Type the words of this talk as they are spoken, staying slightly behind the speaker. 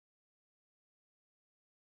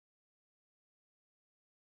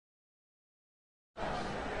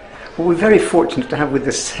Well, we're very fortunate to have with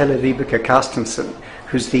us Helle Vibeke Carstensen,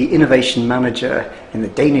 who's the Innovation Manager in the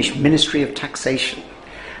Danish Ministry of Taxation.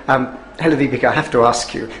 Helle Vibeke, I have to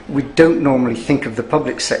ask you, we don't normally think of the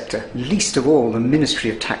public sector, least of all the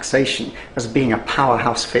Ministry of Taxation, as being a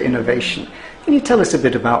powerhouse for innovation. Can you tell us a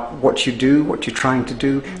bit about what you do, what you're trying to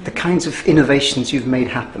do, the kinds of innovations you've made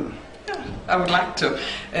happen? I would like to.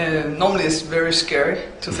 Normally it's very scary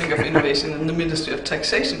to think of innovation in the Ministry of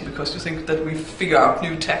Taxation, because you think that we figure out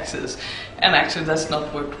new taxes, and actually that's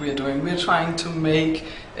not what we're doing. We're trying to make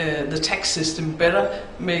the tax system better,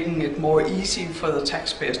 making it more easy for the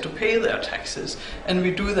taxpayers to pay their taxes, and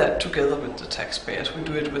we do that together with the taxpayers. We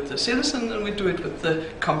do it with the citizens and we do it with the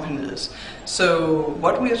companies. So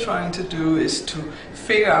what we are trying to do is to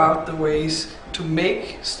figure out the ways to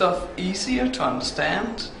make stuff easier to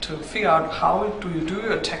understand, to figure out how do you do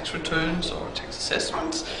your tax returns or tax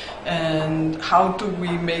assessments, and how do we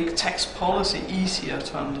make tax policy easier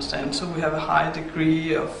to understand, so we have a high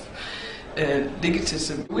degree of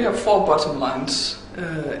legitimacy. We have 4 bottom lines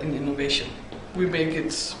in innovation. We make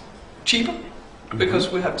it cheaper,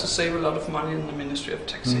 because we have to save a lot of money in the Ministry of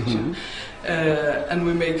Taxation. And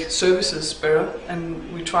we make services better,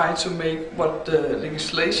 and we try to make what the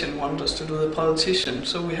legislation wants us to do, the politicians.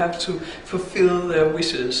 So we have to fulfill their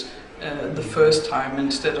wishes the first time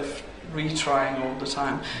instead of retrying all the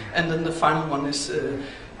time. And then the final one is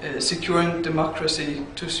securing democracy,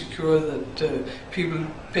 to secure that people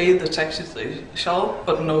pay the taxes they shall,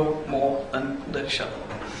 but no more than they shall.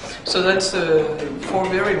 So that's 4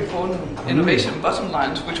 very important innovation bottom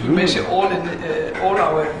lines, which we measure all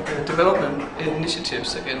our development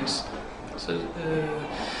initiatives against. So,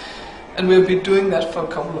 and we've been doing that for a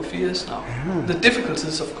couple of years now. The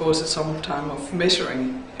difficulties, of course, is some time of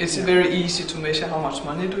measuring. It's very easy to measure how much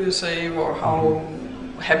money do you save, or how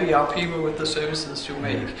happy are people with the services you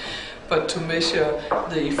make. But to measure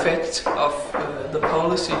the effect of the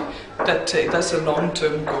policy, that's a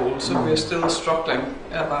long-term goal. So we're still struggling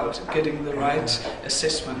about getting the right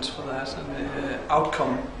assessments for that and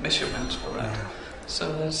outcome measurements for that.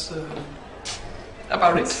 So that's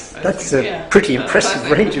about it. That's a pretty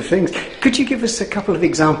impressive range of things. Could you give us a couple of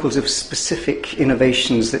examples of specific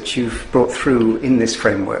innovations that you've brought through in this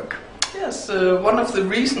framework? Yes, one of the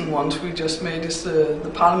recent ones we just made is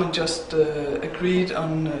the Parliament just agreed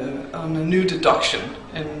on a new deduction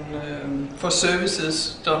for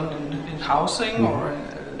services done in housing or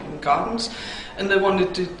in gardens, and they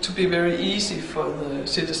wanted it to be very easy for the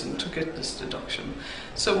citizen to get this deduction.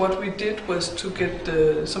 So what we did was to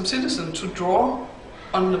get some citizens to draw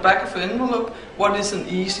on the back of an envelope what is an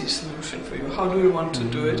easy solution for you, how do you want to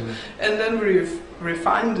do it, and then we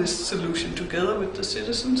refine this solution together with the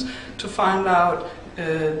citizens to find out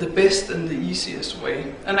the best and the easiest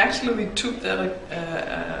way. And actually we took that,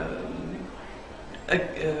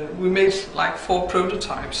 we made like 4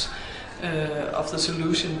 prototypes of the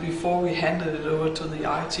solution before we handed it over to the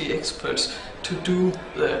IT experts to do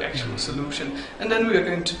the actual solution. And then we are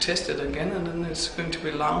going to test it again, and then it's going to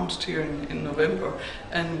be launched here in November.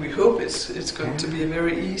 And we hope it's going to be a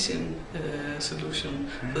very easy solution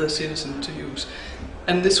for the citizen to use.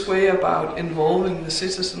 And this way about involving the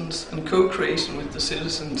citizens and co-creation with the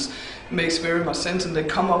citizens makes very much sense, and they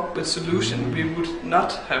come up with solutions we would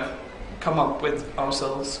not have come up with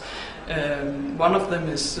ourselves. One of them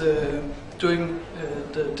is doing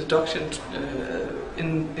the deduction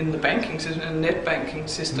in the banking system, in net banking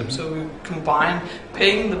system. So we combine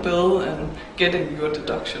paying the bill and getting your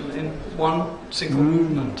deduction in one single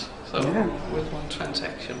movement. So with one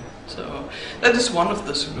transaction. So that is one of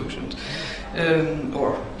the solutions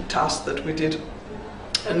or tasks that we did.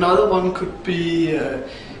 Another one could be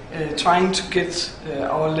trying to get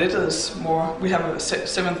our letters more. We have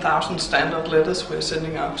 7,000 standard letters we're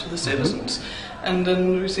sending out to the citizens, and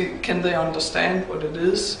then we see, can they understand what it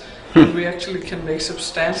is? And we actually can make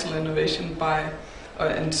substantial innovation by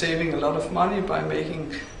and saving a lot of money by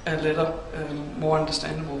making a letter more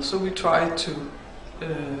understandable. So we try to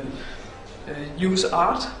use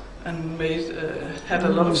art, and had a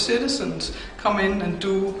lot of citizens come in and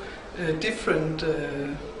do different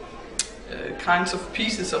kinds of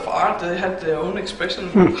pieces of art. They had their own expression.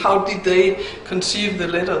 How did they conceive the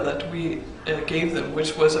letter that we gave them,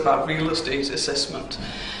 which was about real estate assessment?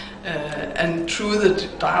 And through the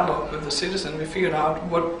dialogue with the citizen, we figured out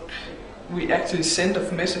what we actually sent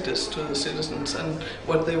of messages to the citizens and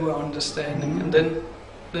what they were understanding. And then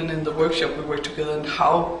in the workshop we worked together on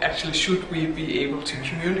how actually should we be able to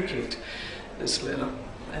communicate this letter.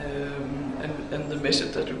 And the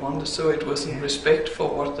message that we wanted, so it was in respect for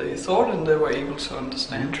what they thought and they were able to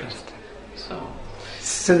understand it.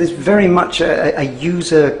 So there's very much a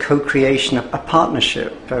user co-creation, a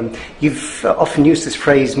partnership. You've often used this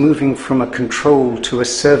phrase, moving from a control to a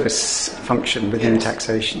service function within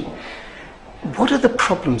taxation. What are the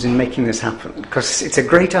problems in making this happen? Because it's a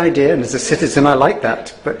great idea, and as a citizen I like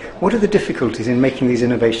that, but what are the difficulties in making these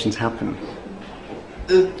innovations happen?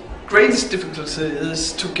 The greatest difficulty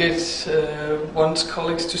is to get one's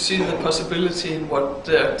colleagues to see the possibility in what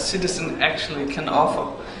the citizen actually can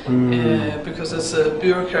offer. Because as a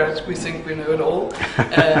bureaucrat we think we know it all,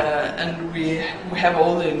 and we have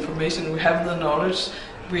all the information, we have the knowledge,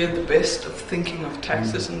 we are the best of thinking of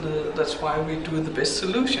taxes, and that's why we do the best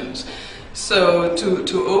solutions. So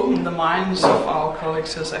to open the minds of our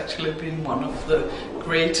colleagues has actually been one of the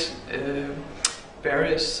great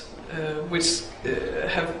barriers which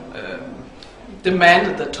have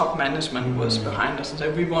demanded that top management was behind us and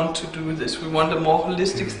said, we want to do this, we want a more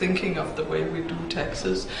holistic thinking of the way we do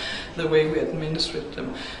taxes, the way we administrate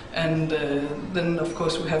them. And then of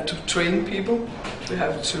course we have to train people, we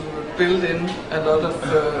have to build in a lot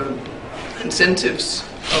of incentives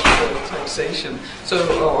of taxation,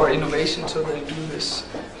 or innovation, so they do this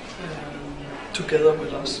together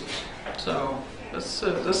with us. So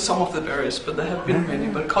that's some of the barriers, but there have been many.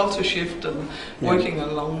 But culture shift and working a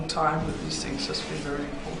long time with these things has been very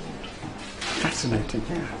important. Fascinating,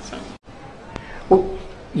 yeah. So. Well,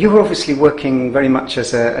 you're obviously working very much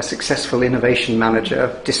as a successful innovation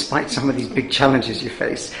manager, despite some of these big challenges you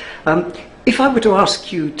face. If I were to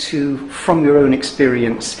ask you to, from your own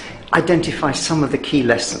experience, identify some of the key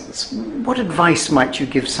lessons, what advice might you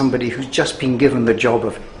give somebody who's just been given the job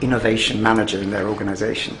of innovation manager in their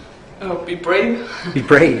organization? Be brave. Be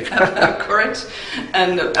brave. Courage,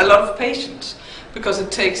 and a lot of patience, because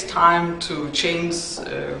it takes time to change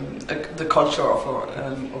the culture of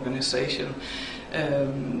an organization.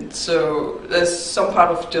 So there's some part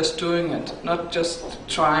of just doing it, not just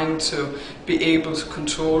trying to be able to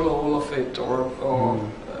control all of it or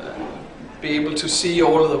be able to see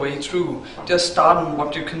all the way through. Just start on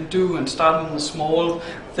what you can do and start on the small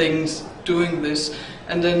things, doing this,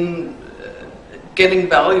 and then getting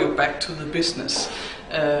value back to the business.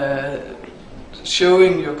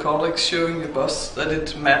 Showing your colleagues, showing your boss that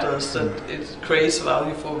it matters, that it creates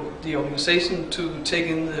value for the organization to take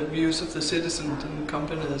in the views of the citizens and the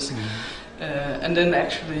companies. And then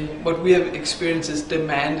actually what we have experienced is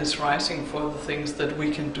demand is rising for the things that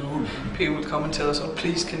we can do. People come and tell us, oh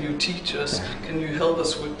please can you teach us, can you help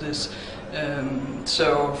us with this?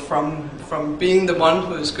 So from being the one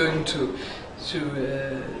who is going to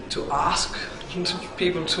ask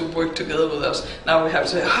people to work together with us, now we have to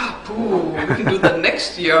say, we can do that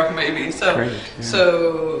next year maybe. So, great,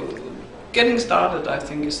 so getting started I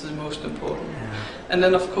think is the most important. And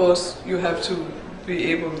then of course you have to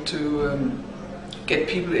be able to get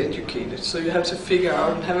people educated. So you have to figure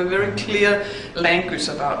out and have a very clear language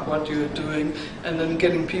about what you're doing, and then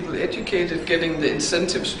getting people educated, getting the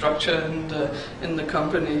incentive structure in the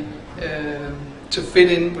company to fit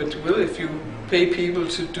in with will. If you pay people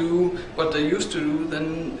to do what they used to do,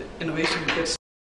 then innovation gets